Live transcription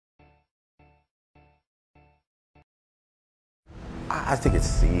I think it's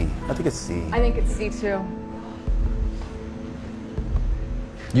C. I think it's C. I think it's C too.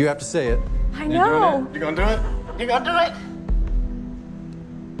 You have to say it. I know. You gonna do it? You gonna do it?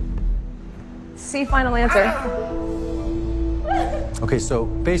 C, final answer. Okay, so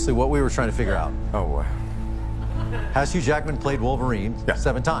basically what we were trying to figure out. Oh, boy. Has Hugh Jackman played Wolverine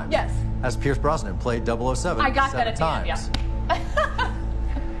 7 times? Yes. Has Pierce Brosnan played 007 I got that 7 at the end, times? yeah.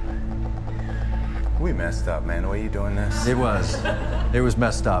 We messed up, man. The way you doing this? It was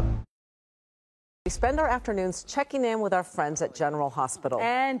messed up. We spend our afternoons checking in with our friends at General Hospital.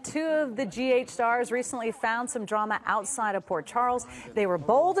 And 2 of the GH stars recently found some drama outside of Port Charles. They were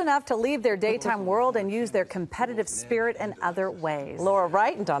bold enough to leave their daytime world and use their competitive spirit in other ways.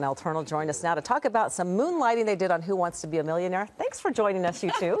 Wright and DONNELL join us now to talk about some moonlighting they did on Who Wants to Be a Millionaire. Thanks for joining us,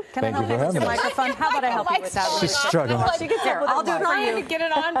 you two. Can I help you with your microphone? How about I help you with that? She's struggling. I'll do it for you. To get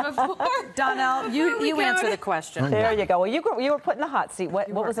it on before. Donnell, you answer the question. There you go. Well, you were put in the hot seat.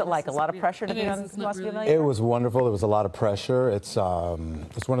 What was it like? A lot of pressure to be on Who Wants to Be a Millionaire? It was wonderful. There was a lot of pressure. It's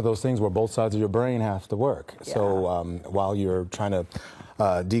one of those things where both sides of your brain have to work. Yeah. So while you're trying to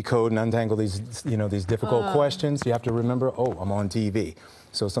decode and untangle these difficult questions, you have to remember, oh, I'm on TV.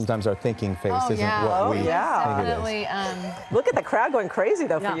 So sometimes our thinking face isn't what we think definitely, it is. Look at the crowd going crazy,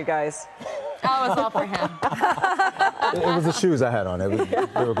 though, for you guys. Oh, it's all for him. It was the shoes I had on. They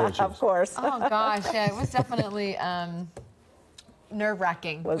were great shoes. Of course. Oh, gosh, yeah, it was definitely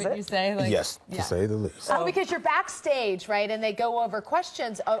nerve-wracking, would you say? Like, yes, to say the least. Oh, because you're backstage, right? And they go over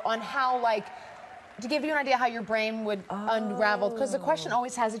questions on how, like, to give you an idea how your brain would unravel, because the question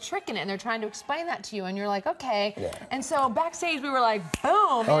always has a trick in it, and they're trying to explain that to you, and you're like, okay. Yeah. And so backstage, we were like,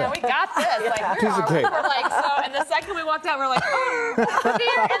 boom, we got this. Like, piece of cake. We're like, so, and the second we walked out, we're like, oh,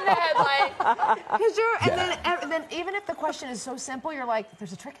 fear in the head, like, because you're, and then even if the question is so simple, you're like,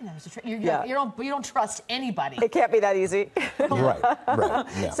 there's a trick in there. There's a trick. You don't trust anybody. It can't be that easy. Right.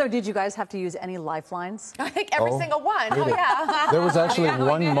 Yeah. So did you guys have to use any lifelines? I think every single one. Oh, yeah. There was actually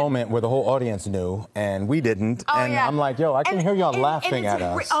one moment where the whole audience knew, and we didn't. Oh, and I'm like, yo, I can hear y'all laughing at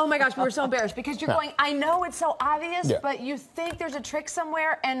us. Oh my gosh, we were so embarrassed because you're going, I know it's so obvious, but you think there's a trick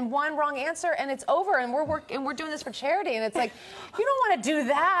somewhere and one wrong answer and it's over, and we're doing this for charity, and it's like, you don't want to do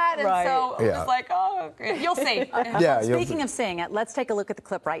that. And so it was like, oh, you'll see. Speaking of seeing it, let's take a look at the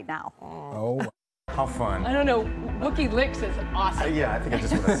clip right now. Oh. How fun. I don't know. Wookie Licks is awesome. Yeah, I think I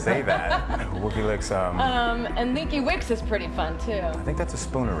just want to say that. Wookie Licks. And Nikki Wicks is pretty fun too. I think that's a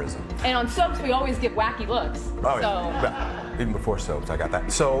spoonerism. And on soaps, we always get wacky looks. Oh, so. yeah. Even before soaps, I got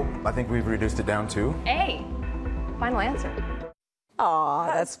that. So I think we've reduced it down to A. Final answer. Aw,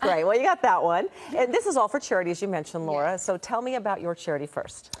 that's great. Well, you got that one. And this is all for charity, as you mentioned, Laura. So tell me about your charity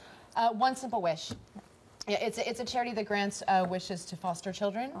first. One Simple Wish. Yeah, it's a charity that grants wishes to foster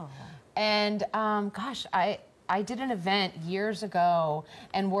children. Oh. And gosh, I did an event years ago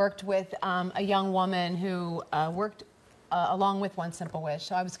and worked with a young woman who worked along with One Simple Wish.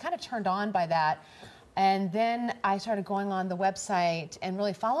 So I was kind of turned on by that. And then I started going on the website and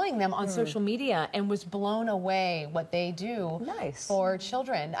really following them on social media, and was blown away what they do for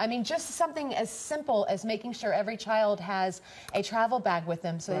children. I mean, just something as simple as making sure every child has a travel bag with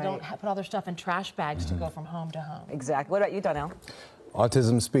them so they don't put all their stuff in trash bags to go from home to home. Exactly. What about you, Donnell?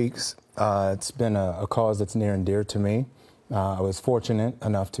 Autism Speaks. It's been a cause that's near and dear to me. I was fortunate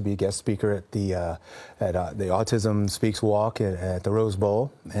enough to be a guest speaker at the Autism Speaks walk at the Rose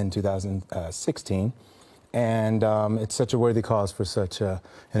Bowl in 2016. And it's such a worthy cause for such an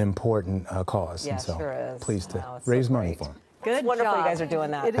important cause. Yeah, and so sure is. Pleased to raise money for them. Good It's wonderful job. you guys are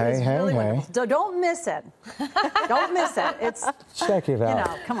doing that. It is really wonderful. Hey. So don't miss it. Don't miss it. It's check it out. You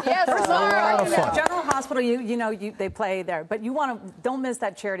know, come on. Yes, General Hospital, they play there, but you want to don't miss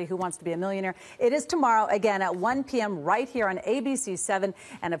that charity Who Wants to Be a Millionaire. It is tomorrow again at 1 p.m. right here on ABC 7,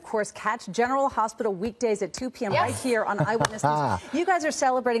 and of course catch General Hospital weekdays at 2 p.m. right here on Eyewitness News. You guys are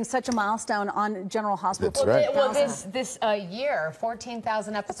celebrating such a milestone on General Hospital. That's right. Well, this year,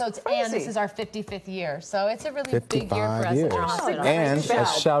 14,000 episodes, and this is our 55th year, so it's a really big year for us at General Hospital. And a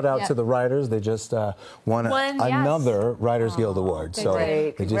shout out to the writers. They just won another Writers Guild Award. So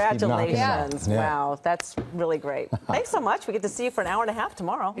they just congratulations. keep knocking it out. Wow, that's really great. Thanks so much. We get to see you for an hour and a half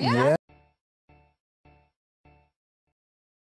tomorrow. Yeah.